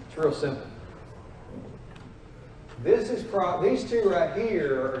 It's real simple. These two right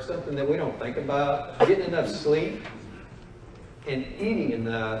here are something that we don't think about. Getting enough sleep and eating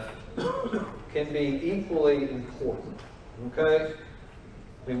enough can be equally important. Okay?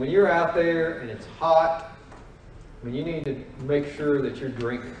 When you're out there and it's hot, you need to make sure that you're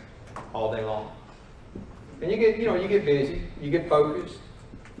drinking all day long. And you get busy, you get focused,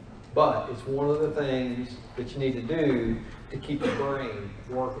 but it's one of the things that you need to do to keep your brain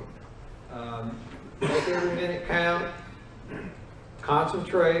working. Make every minute count.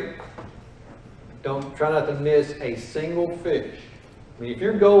 Concentrate. Try not to miss a single fish. If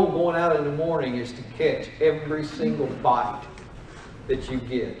your goal going out in the morning is to catch every single bite that you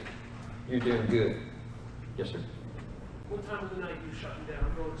get, you're doing good. Yes, sir. What time of the night you shutting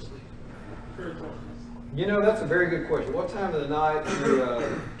down, going to sleep? That's a very good question. What time of the night?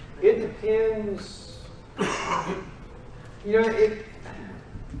 It depends.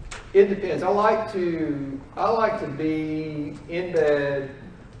 It depends. I like to be in bed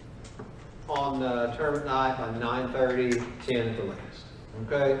on tournament night by 9:30, 10 at the latest.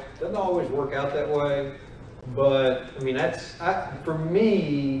 Okay, doesn't always work out that way, but I mean for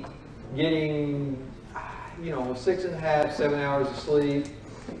me, getting 6.5, 7 hours of sleep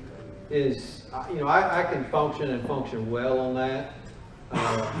is I can function well on that.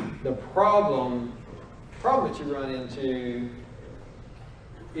 The problem that you run into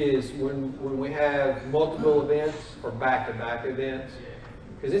is when we have multiple events or back-to-back events,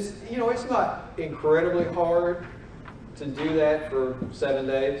 because it's not incredibly hard to do that for 7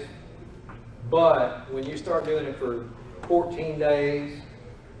 days, but when you start doing it for 14 days,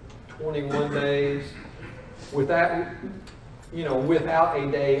 21 days, without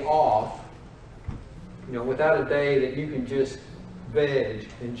a day off, without a day that you can just veg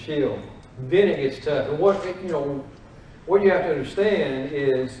and chill, then it gets tough. And what you have to understand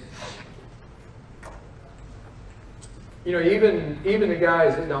is, even the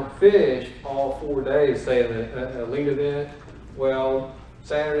guys that don't fish all 4 days, say an elite event, well,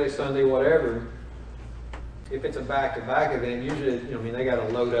 Saturday, Sunday, whatever, if it's a back-to-back event, usually, they got to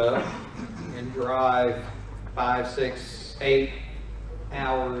load up and drive 5, 6, 8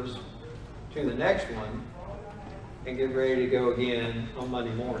 hours to the next one and get ready to go again on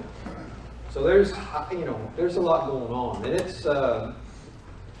Monday morning. So there's a lot going on, and it's, like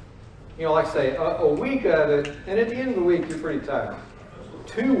I say, a week of it, and at the end of the week, you're pretty tired.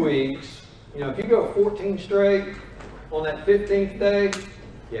 2 weeks, if you go 14 straight on that 15th day,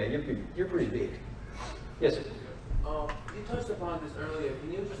 yeah, you're pretty big. Yes, sir. You touched upon this earlier.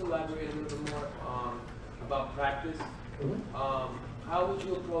 Can you just elaborate a little bit more about practice? Mm-hmm. How would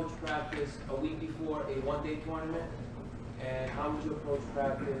you approach practice a week before a one-day tournament? And how would you approach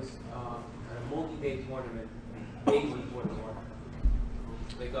practice at a multi-day tournament days before the tournament?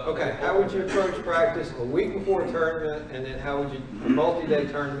 Okay, how would you approach practice a week before a tournament, and then how would you a multi-day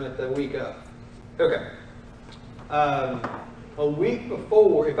tournament the week of? Okay. A week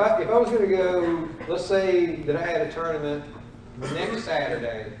before, if I was going to go, let's say that I had a tournament next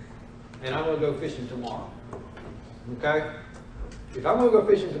Saturday, and I'm going to go fishing tomorrow. Okay? If I'm going to go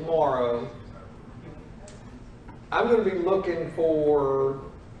fishing tomorrow, I'm going to be looking for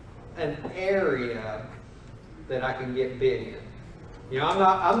an area that I can get big in. I'm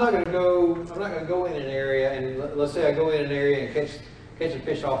not going to go in an area, and let's say I go in an area and catch a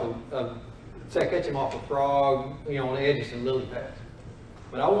fish off say I catch him off a frog, on the edge of some lily pads.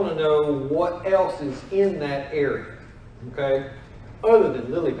 But I want to know what else is in that area, okay? Other than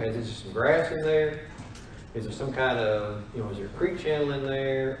lily pads, is there some grass in there? Is there some kind of, is there a creek channel in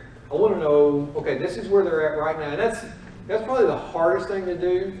there? I want to know, okay, this is where they're at right now. And that's probably the hardest thing to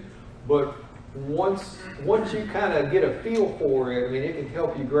do, but once you kind of get a feel for it, it can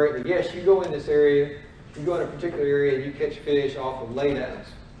help you greatly. Yes, you go in this area, you go in a particular area, and you catch fish off of laydowns,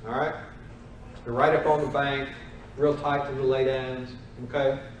 all right? They're right up on the bank, real tight to the laydowns,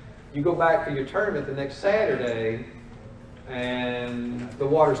 okay? You go back for your tournament the next Saturday, and the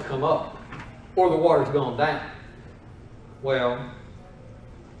water's come up, or the water's gone down. Well,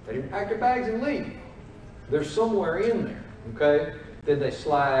 they didn't pack their bags and leave. They're somewhere in there, okay? Did they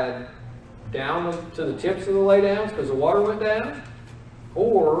slide down to the tips of the laydowns because the water went down?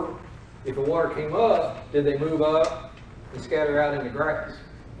 Or, if the water came up, did they move up and scatter out in the grass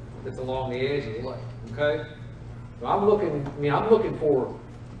that's along the edge of the lake, okay? So I'm looking for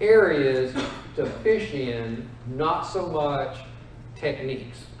areas to fish in, not so much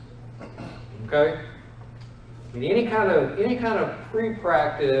techniques, okay? Any kind of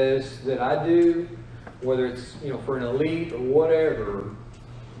pre-practice that I do, whether it's for an elite or whatever,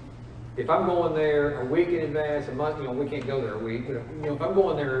 if I'm going there a week in advance, a month, we can't go there a week, but if I'm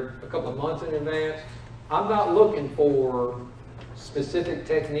going there a couple of months in advance, I'm not looking for specific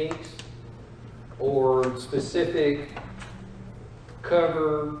techniques or specific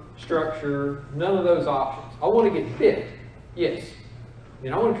cover, structure, none of those options. I want to get fit, yes.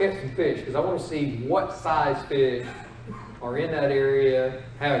 I want to catch some fish because I want to see what size fish are in that area,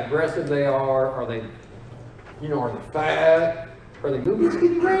 how aggressive they are they, are they fat, are they little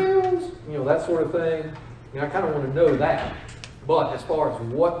skinny rounds, that sort of thing. I kind of want to know that. But as far as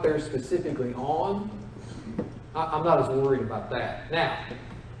what they're specifically on, I'm not as worried about that. Now,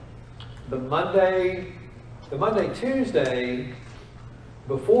 the Monday, Tuesday,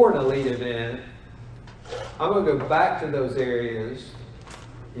 before an elite event, I'm going to go back to those areas,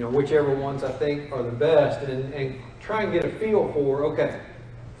 whichever ones I think are the best, and try and get a feel for, okay,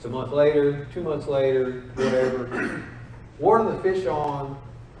 it's a month later, 2 months later, whatever. What are the fish on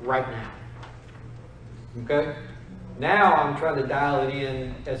right now? Okay? Now I'm trying to dial it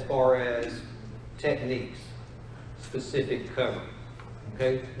in as far as techniques, specific cover,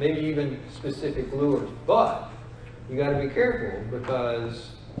 okay? Maybe even specific lures. But, you got to be careful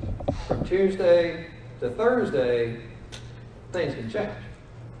because from Tuesday to Thursday, things can change.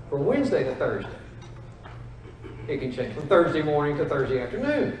 From Wednesday to Thursday, it can change. From Thursday morning to Thursday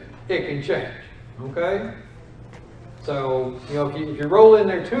afternoon, it can change. Okay? So, you know, if you roll in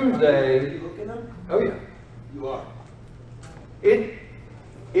there Tuesday, oh yeah. You are. It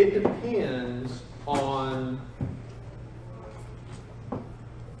depends on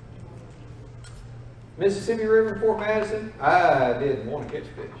Mississippi River, Fort Madison. I didn't want to catch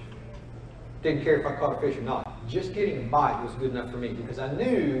fish. Didn't care if I caught a fish or not. Just getting a bite was good enough for me because I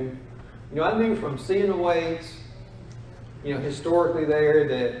knew from seeing the weights, you know, historically there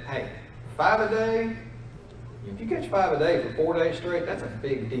that, hey, 5 a day, if you catch 5 a day for 4 days straight, that's a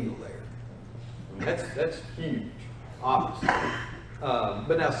big deal there. That's huge, obviously.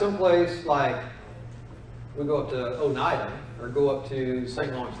 But now someplace like we go up to Oneida or go up to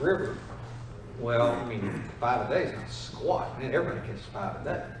St. Lawrence River, well, I mean, 5 a day is not squat. Man, everybody catches 5 a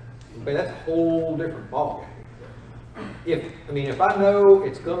day. Okay, that's a whole different ballgame. If I know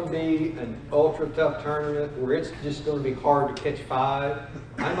it's going to be an ultra tough tournament where it's just going to be hard to catch 5,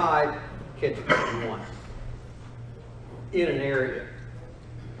 I might catch 1 in an area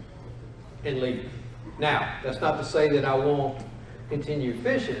and leave. Now, that's not to say that I won't continue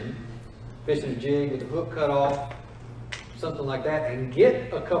fishing a jig with a hook cut off, something like that, and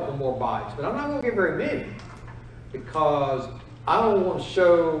get a couple more bites. But I'm not going to get very many because I don't want to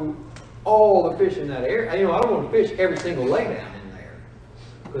show all the fish in that area. You know, I don't want to fish every single laydown in there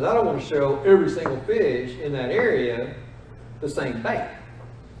because I don't want to show every single fish in that area the same thing.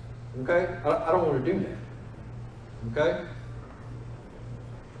 Okay? I don't want to do that. Okay?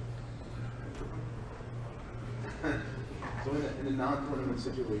 So in a non-tournament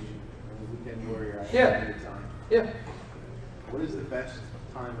situation, in a weekend warrior, I Yeah. have limited time. Yeah. What is the best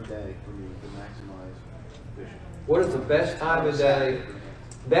time of day for you to maximize fishing? What is the best time of day?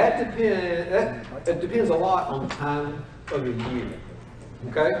 That depends a lot on the time of the year.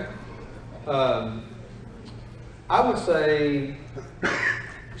 Okay? I would say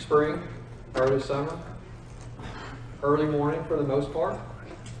spring, early summer, early morning for the most part.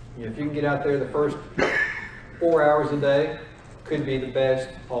 You know, if you can get out there the first 4 hours a day, could be the best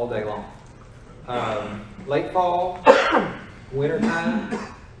all day long. Late fall, winter time,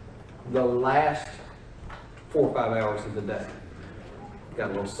 the last 4 or 5 hours of the day.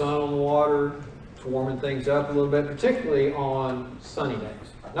 Got a little sun on the water, it's warming things up a little bit, particularly on sunny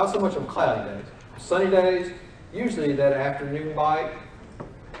days. Not so much on cloudy days. Sunny days, usually that afternoon bite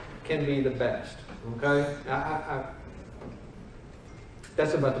can be the best. Okay?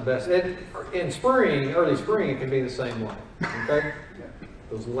 That's about the best. In spring, early spring, it can be the same way. Okay?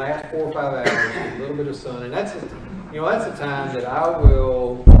 Those last 4 or 5 hours, a little bit of sun, and that's the time that I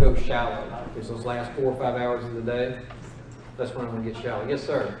will go shallow. It's those last 4 or 5 hours of the day. That's when I'm going to get shallow. Yes,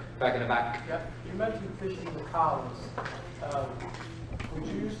 sir. Back in the back. Yep. You mentioned fishing the columns. Would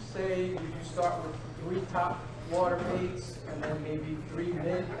you start with 3 top water baits and then maybe 3 mid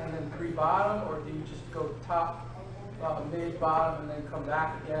and then 3 bottom, or do you just go top, mid, bottom, and then come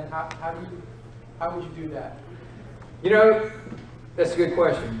back again? How would you do that? You know, that's a good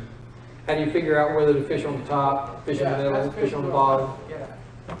question. How do you figure out whether to fish on the top, fish in the middle, fish on the bottom? Yeah.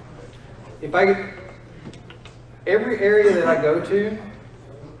 If I get every area that I go to,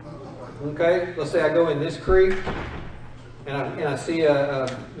 okay, let's say I go in this creek and I see a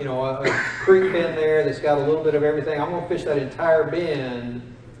creek bend there that's got a little bit of everything. I'm going to fish that entire bend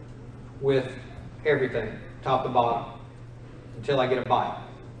with everything, top to bottom, until I get a bite.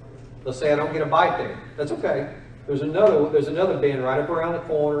 Let's say I don't get a bite there. That's okay. There's another bend right up around the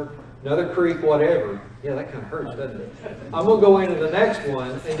corner, another creek, whatever. Yeah, that kind of hurts, doesn't it? I'm going to go into the next one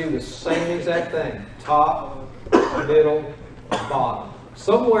and do the same exact thing. Top, middle, bottom.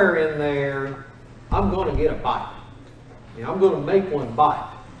 Somewhere in there, I'm going to get a bite. You know, I'm going to make one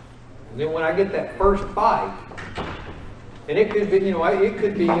bite. And then when I get that first bite, and it could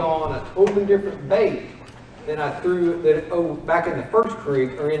be on a totally different bait than I threw back in the first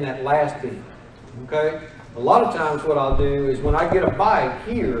creek or in that last bend. Okay? A lot of times what I'll do is when I get a bite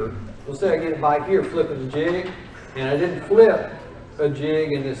here, let's say I get a bite here flipping the jig, and I didn't flip a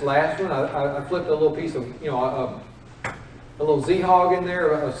jig in this last one. I flipped a little piece of, a little Z-Hog in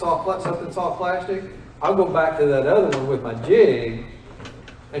there, something soft plastic. I'll go back to that other one with my jig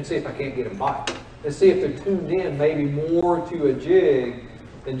and see if I can't get a bite. And see if they're tuned in maybe more to a jig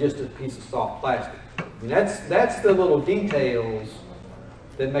than just a piece of soft plastic. And that's the little details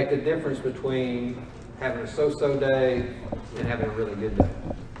that make the difference between having a so-so day and having a really good day.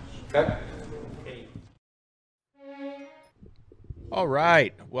 Okay? All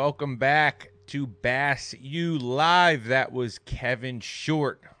right, welcome back to Bass U Live. That was Kevin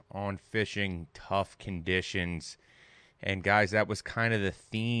Short on fishing tough conditions. And guys, that was kind of the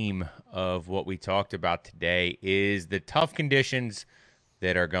theme of what we talked about today, is the tough conditions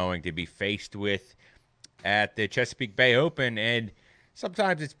that are going to be faced with at the Chesapeake Bay Open. And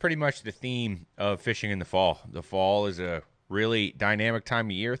sometimes it's pretty much the theme of fishing in the fall. The fall is a really dynamic time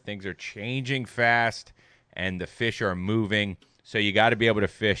of year. Things are changing fast and the fish are moving. So you got to be able to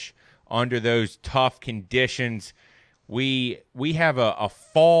fish under those tough conditions. We have a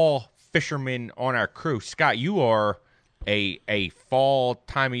fall fisherman on our crew. Scott, you are a fall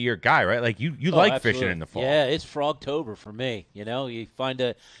time of year guy, right? Like you like absolutely. fishing in the fall. Yeah, it's Frogtober for me. You know, you find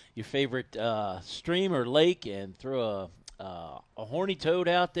your favorite stream or lake and throw a horny toad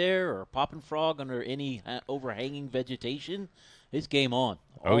out there or a popping frog under any overhanging vegetation. It's game on.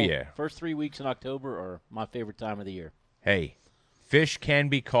 Oh, yeah. First 3 weeks in October are my favorite time of the year. Hey, fish can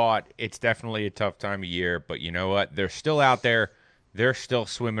be caught. It's definitely a tough time of year, but you know what? They're still out there. They're still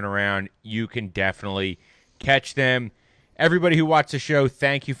swimming around. You can definitely catch them. Everybody who watched the show,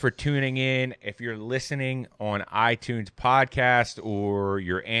 thank you for tuning in. If you're listening on iTunes podcast or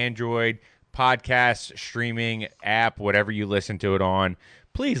your Android podcast streaming app, whatever you listen to it on,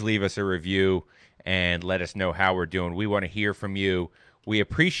 please leave us a review and let us know how we're doing. We want to hear from you. We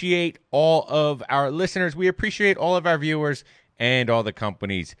appreciate all of our listeners. We appreciate all of our viewers and all the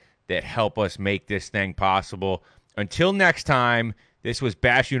companies that help us make this thing possible. Until next time, this was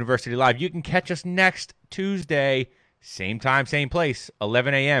Bass University Live. You can catch us next Tuesday, same time, same place,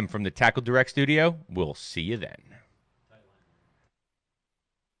 11 a.m. from the Tackle Direct studio. We'll see you then.